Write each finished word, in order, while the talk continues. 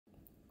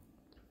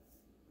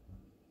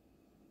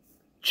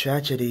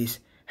Tragedies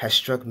have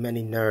struck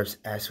many nerves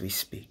as we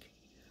speak.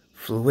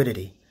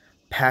 Fluidity,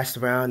 passed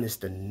around is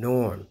the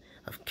norm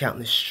of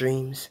countless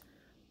streams,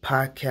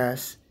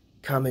 podcasts,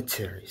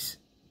 commentaries.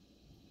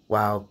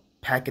 While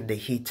packing the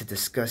heat to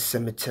discuss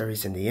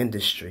cemeteries in the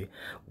industry,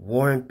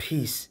 War and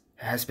Peace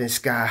has been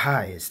sky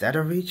high. Is that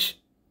a reach?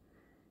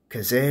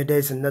 'Cause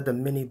there's another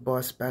mini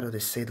boss battle to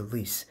say the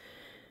least.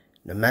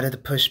 No matter the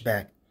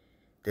pushback,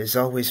 there's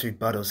always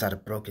rebuttals out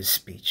of broken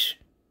speech.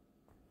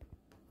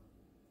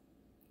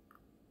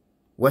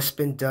 What's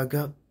been dug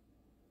up?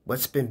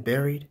 What's been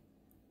buried?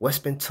 What's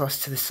been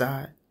tossed to the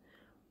side?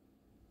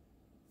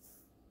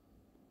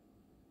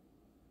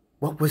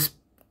 What was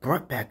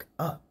brought back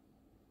up?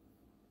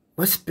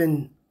 What's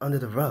been under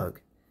the rug?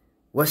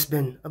 What's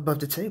been above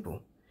the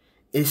table?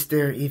 Is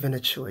there even a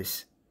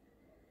choice?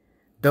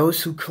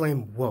 Those who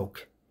claim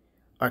woke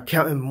are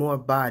counting more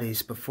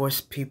bodies but force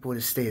people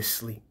to stay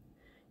asleep,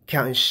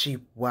 counting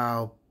sheep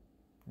while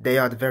they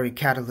are the very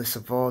catalyst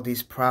of all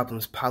these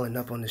problems piling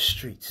up on the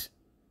streets.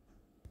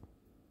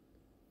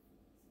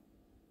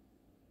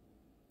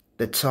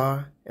 The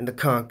tar and the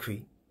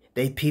concrete,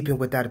 they peeping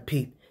without a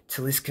peep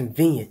till it's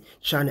convenient,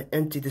 trying to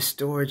empty the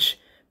storage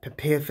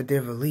prepared for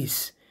their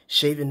release,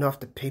 shaving off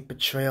the paper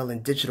trail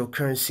and digital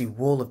currency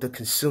wool of the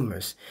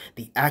consumers.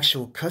 The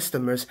actual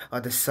customers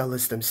are the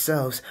sellers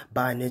themselves,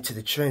 buying into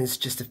the trends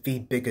just to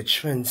feed bigger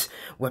trends.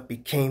 What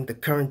became the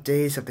current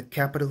days of the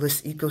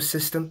capitalist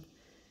ecosystem?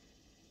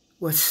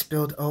 What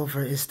spilled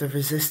over is the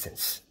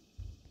resistance.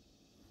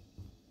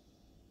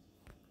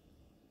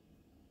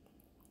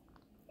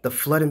 The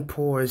flood and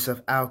pours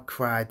of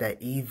outcry that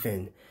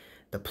even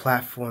the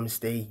platforms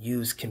they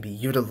use can be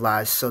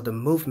utilized so the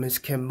movements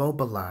can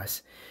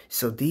mobilize.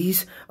 So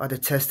these are the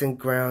testing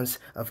grounds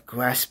of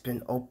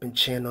grasping open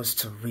channels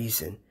to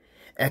reason.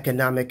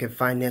 Economic and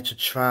financial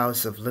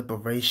trials of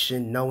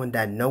liberation, knowing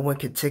that no one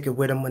can take it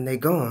with them when they're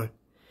gone.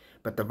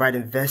 But the right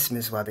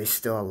investments while they're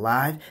still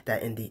alive,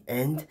 that in the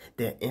end,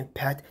 their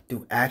impact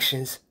through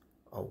actions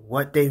are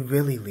what they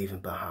really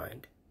leaving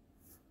behind.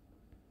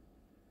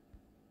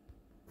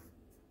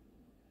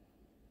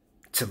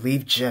 To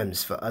leave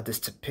gems for others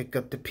to pick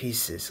up the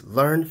pieces,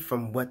 learn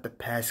from what the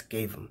past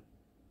gave them,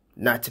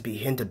 not to be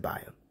hindered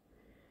by them,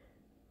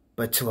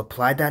 but to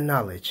apply that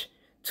knowledge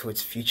to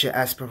its future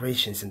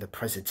aspirations in the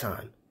present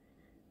time.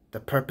 The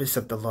purpose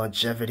of the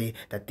longevity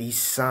that these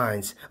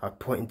signs are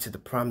pointing to the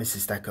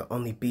promises that could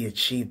only be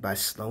achieved by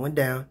slowing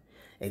down,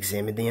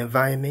 examining the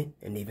environment,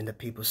 and even the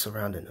people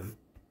surrounding them.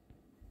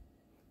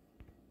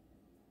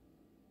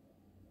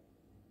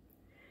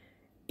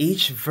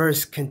 Each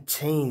verse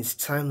contains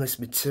timeless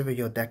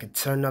material that could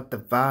turn up the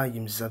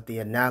volumes of the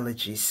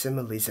analogies,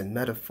 similes, and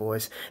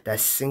metaphors that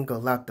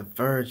single out the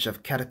verge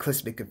of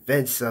cataclysmic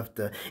events of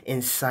the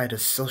inside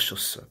of social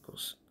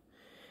circles.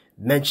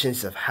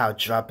 Mentions of how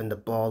dropping the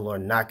ball or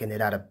knocking it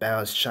out of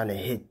bounds, trying to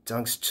hit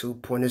dunks,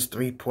 2-pointers,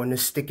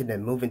 3-pointers, sticking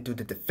and moving through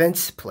the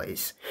defense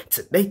plays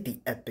to make the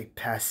epic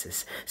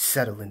passes,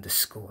 settling the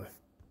score.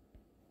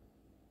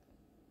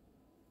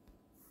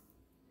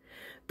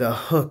 The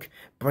hook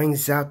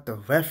brings out the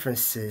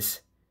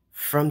references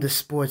from the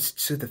sports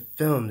to the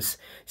films,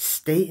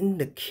 stating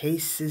the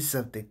cases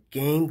of the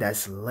game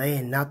that's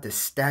laying out the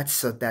stats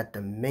so that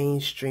the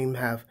mainstream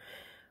have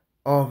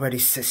already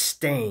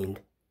sustained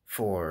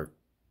for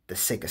the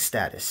sake of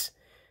status.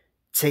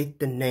 Take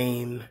the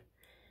name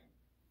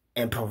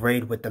and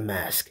parade with the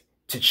mask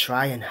to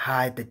try and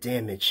hide the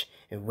damage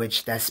in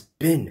which that's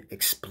been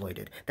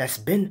exploited, that's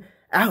been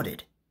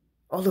outed,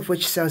 all of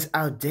which sounds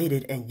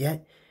outdated, and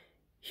yet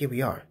here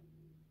we are.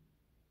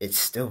 It's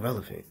still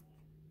relevant.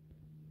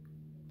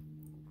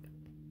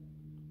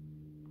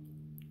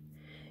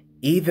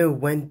 Even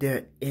when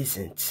there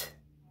isn't,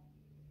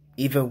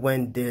 even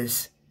when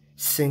there's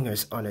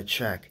singers on a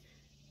track,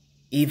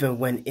 even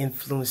when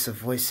influence of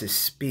voices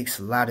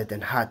speaks louder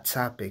than hot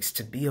topics,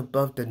 to be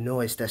above the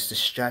noise that's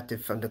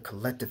distracted from the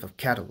collective of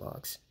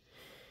catalogs.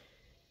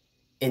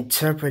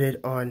 Interpreted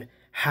on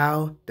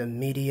how the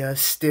media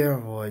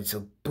steroids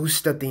will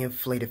boost up the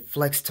inflated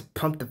flex to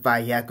pump the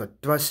Viagra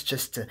thrust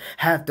just to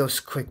have those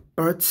quick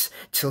bursts,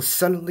 till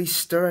suddenly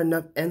stirring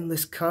up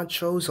endless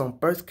controls on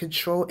birth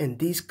control in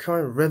these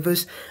current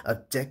rivers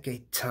of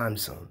decade time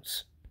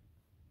zones.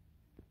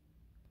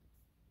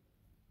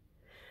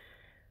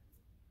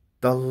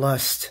 The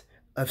lust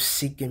of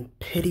seeking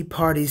pity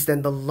parties,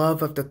 then the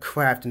love of the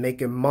craft,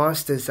 making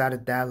monsters out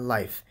of that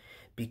life,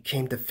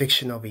 became the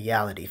fictional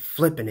reality,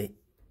 flipping it.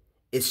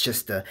 It's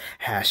just a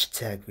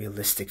hashtag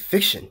realistic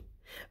fiction,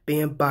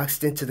 being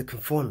boxed into the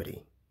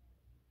conformity.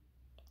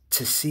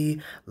 To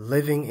see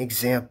living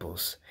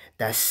examples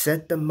that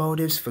set the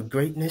motives for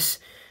greatness,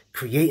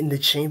 creating the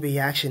chain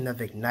reaction of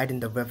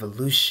igniting the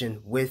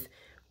revolution with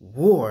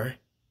war,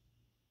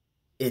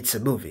 it's a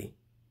movie.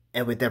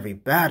 And with every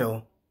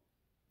battle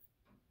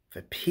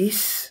for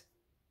peace,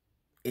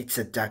 it's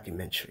a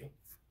documentary.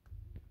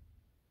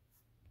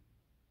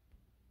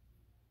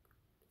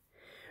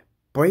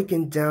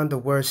 Breaking down the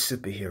word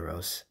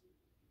superheroes,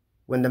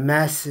 when the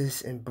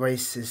masses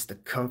embraces the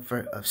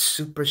comfort of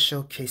super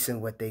showcasing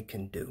what they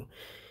can do,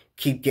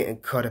 keep getting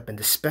caught up in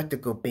the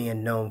spectacle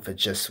being known for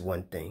just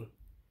one thing.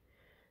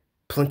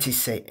 Plenty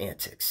say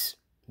antics,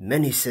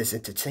 many says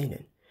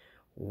entertaining.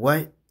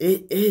 What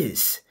it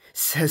is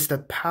says the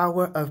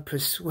power of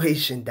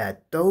persuasion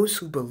that those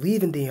who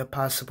believe in the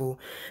impossible,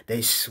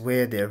 they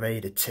swear they're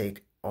ready to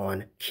take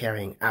on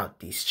carrying out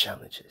these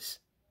challenges.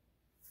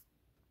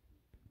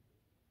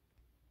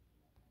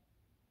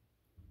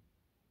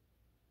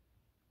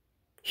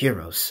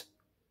 Heroes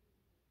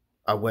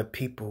are what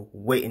people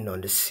waiting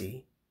on to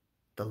see.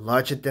 The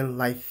larger than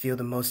life feel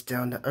the most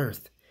down to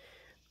earth,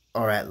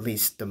 or at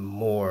least the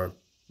more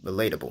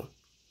relatable.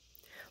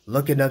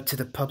 Looking up to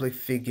the public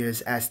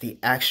figures as the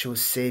actual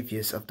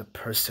saviors of the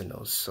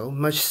personal, so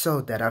much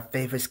so that our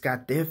favorites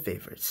got their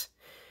favorites.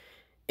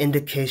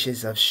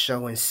 Indications of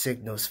showing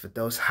signals for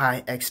those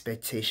high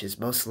expectations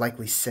most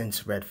likely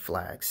sends red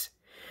flags.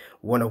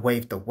 Want to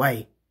wave the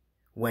white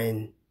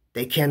when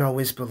they can't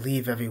always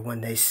believe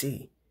everyone they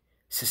see,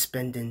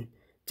 suspending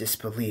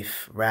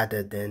disbelief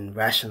rather than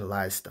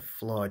rationalize the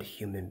flawed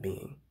human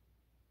being.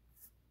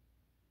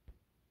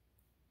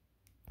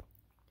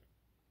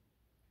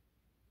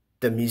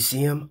 The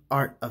Museum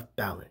Art of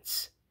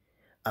Balance,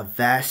 a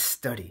vast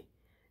study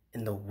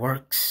in the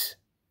works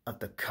of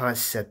the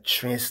concept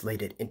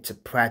translated into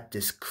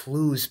practice,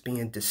 clues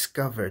being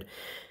discovered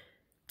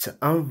to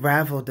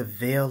unravel the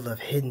veil of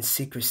hidden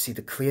secrecy,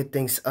 to clear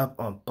things up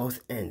on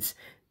both ends,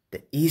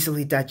 the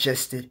easily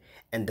digested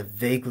and the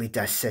vaguely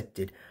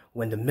dissected,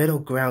 when the middle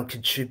ground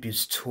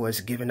contributes towards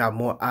giving out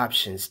more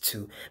options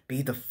to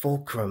be the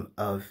fulcrum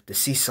of the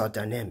seesaw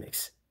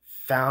dynamics,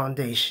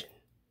 foundation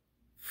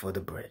for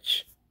the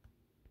bridge.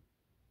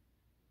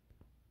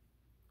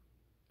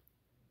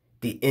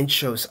 The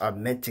intros are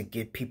meant to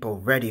get people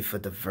ready for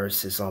the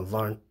verses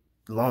on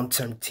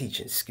long-term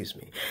teaching,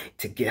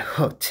 to get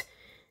hooked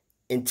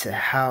into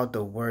how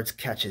the words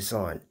catches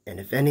on, and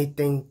if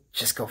anything,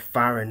 just go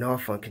firing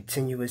off on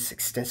continuous,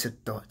 extensive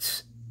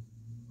thoughts.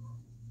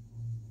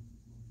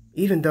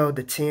 Even though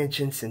the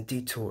tangents and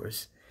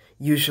detours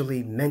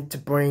usually meant to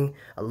bring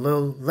a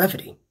little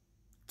levity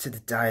to the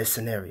dire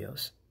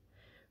scenarios,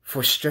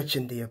 for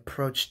stretching the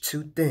approach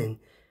too thin,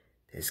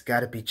 there's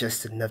got to be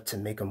just enough to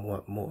make them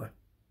want more.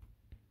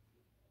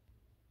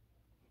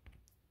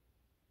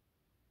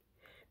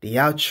 The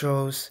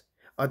outros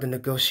are the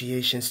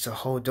negotiations to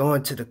hold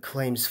on to the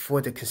claims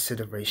for the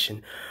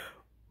consideration,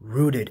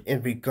 rooted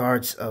in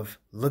regards of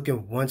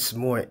looking once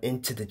more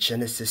into the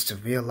Genesis to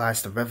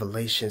realize the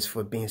revelations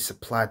for being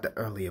supplied the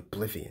early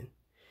oblivion.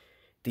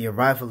 The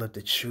arrival of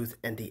the truth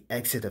and the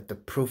exit of the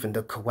proof and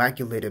the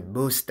coagulated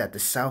moose that the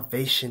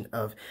salvation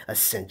of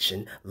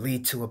ascension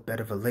lead to a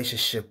better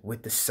relationship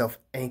with the self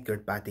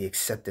anchored by the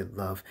accepted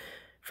love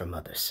from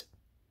others.